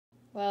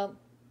Well,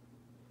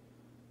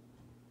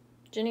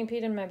 Ginny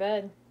peed in my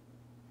bed.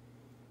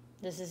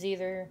 This is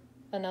either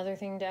another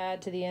thing to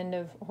add to the end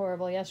of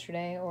horrible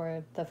yesterday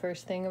or the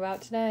first thing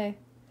about today.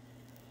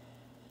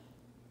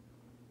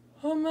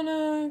 I'm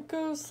gonna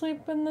go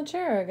sleep in the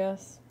chair, I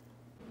guess.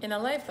 In a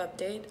life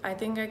update, I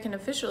think I can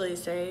officially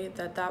say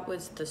that that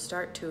was the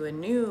start to a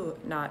new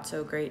not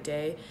so great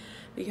day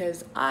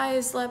because I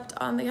slept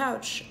on the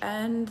couch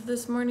and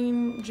this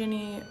morning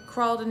Ginny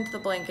crawled into the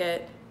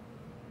blanket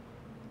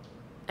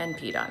and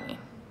peed on me.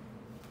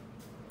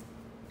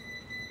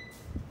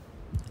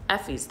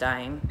 Effie's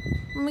dying.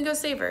 Let me go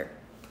save her.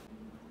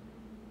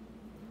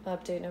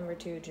 Update number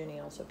 2, Ginny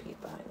also peed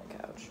behind the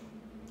couch.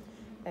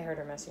 I heard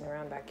her messing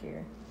around back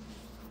here.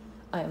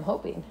 I am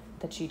hoping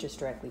that she just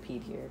directly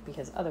peed here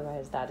because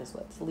otherwise that is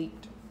what's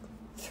leaked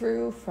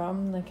through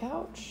from the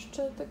couch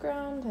to the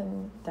ground,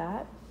 and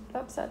that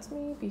upsets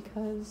me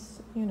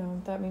because, you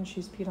know, that means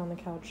she's peed on the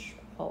couch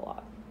a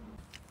lot.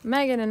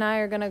 Megan and I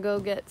are gonna go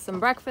get some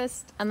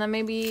breakfast and then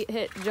maybe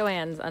hit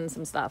Joann's on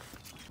some stuff.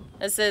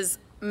 This is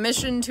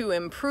mission to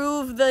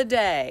improve the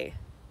day.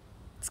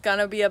 It's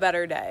gonna be a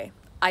better day.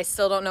 I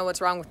still don't know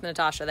what's wrong with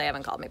Natasha. They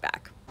haven't called me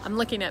back. I'm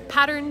looking at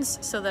patterns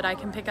so that I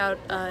can pick out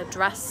a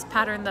dress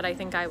pattern that I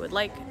think I would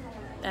like.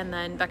 And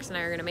then Bex and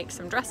I are gonna make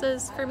some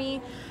dresses for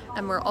me.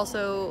 And we're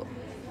also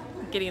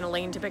getting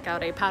Elaine to pick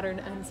out a pattern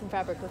and some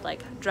fabric with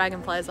like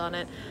dragonflies on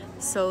it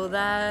so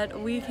that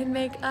we can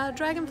make a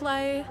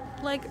dragonfly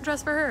like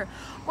dress for her.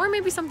 Or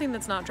maybe something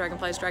that's not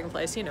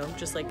dragonflies, you know,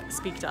 just like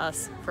speak to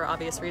us for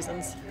obvious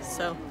reasons.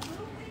 So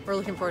we're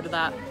looking forward to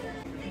that.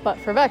 But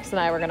for Bex and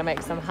I, we're gonna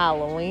make some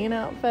Halloween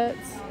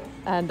outfits.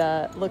 And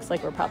looks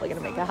like we're probably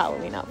gonna make a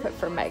Halloween outfit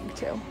for Meg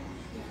too.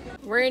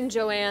 We're in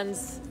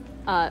Joann's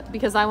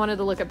because I wanted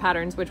to look at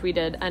patterns, which we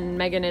did, and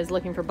Megan is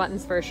looking for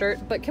buttons for a shirt.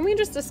 But can we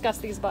just discuss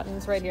these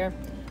buttons right here?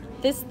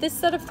 This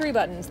set of 3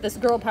 buttons, this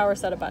girl power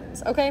set of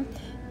buttons, okay?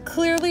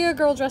 Clearly a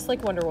girl dressed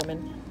like Wonder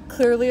Woman.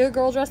 Clearly a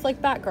girl dressed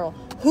like Batgirl.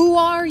 Who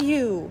are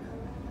you?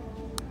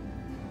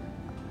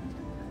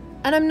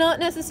 And I'm not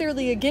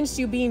necessarily against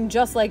you being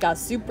just like a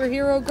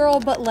superhero girl,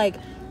 but like,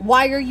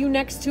 why are you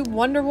next to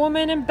Wonder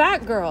Woman and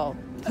Batgirl?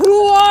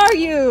 Who are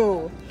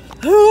you?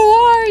 Who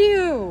are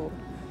you?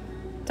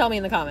 Tell me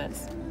in the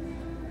comments.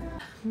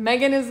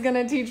 Megan is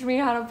gonna teach me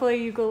how to play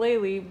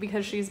ukulele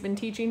because she's been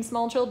teaching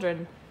small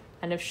children.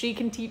 And if she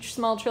can teach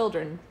small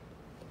children,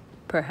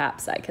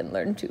 perhaps I can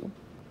learn too.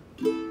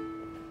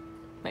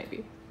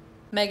 Maybe.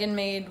 Megan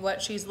made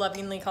what she's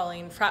lovingly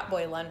calling frat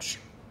boy lunch,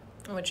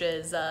 which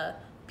is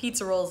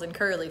pizza rolls and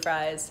curly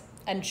fries.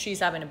 And she's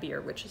having a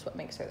beer, which is what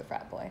makes her the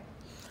frat boy.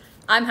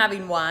 I'm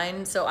having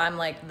wine, so I'm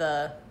like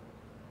the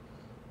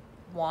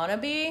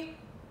wannabe,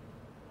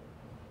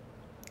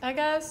 I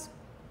guess.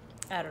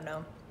 I don't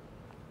know.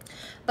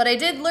 But I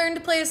did learn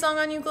to play a song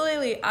on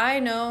ukulele. I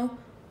know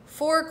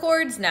 4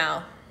 chords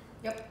now.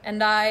 Yep.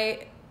 And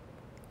I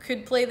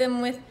could play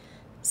them with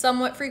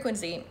somewhat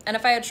frequency. And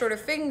if I had shorter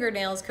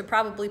fingernails, could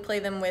probably play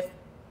them with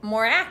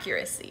more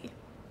accuracy.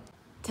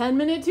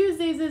 10-Minute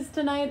Tuesdays is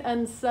tonight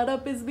and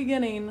setup is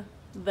beginning.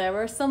 There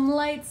are some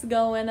lights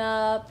going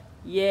up.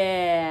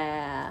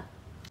 Yeah.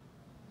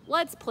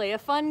 Let's play a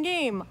fun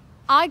game.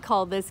 I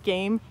call this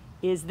game,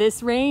 Is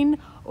This Rain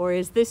or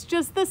Is This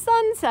Just the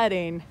Sun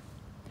Setting?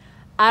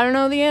 I don't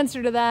know the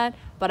answer to that,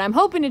 but I'm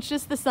hoping it's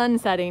just the sun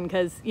setting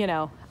because, you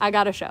know, I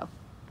got a show.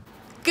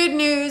 Good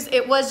news,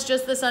 it was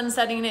just the sun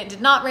setting. It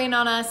did not rain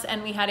on us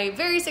and we had a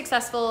very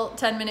successful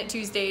 10-Minute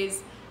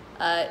Tuesdays,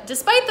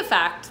 despite the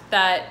fact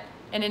that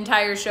an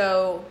entire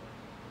show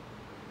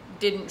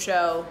didn't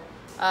show.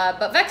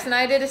 But Vex and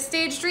I did a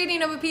staged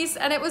reading of a piece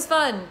and it was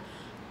fun.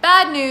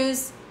 Bad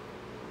news,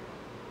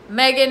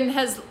 Megan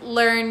has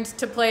learned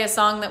to play a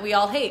song that we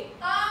all hate.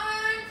 I'm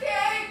gonna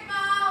take my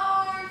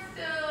horse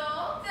to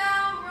Old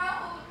Town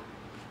Road.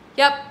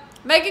 Yep,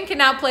 Megan can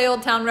now play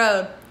Old Town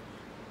Road.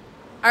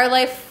 Our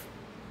life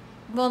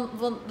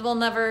will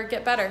never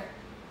get better.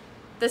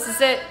 This is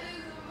it.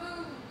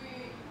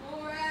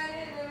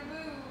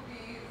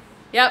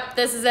 Yep,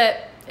 this is it.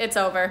 It's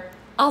over.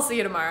 I'll see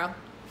you tomorrow.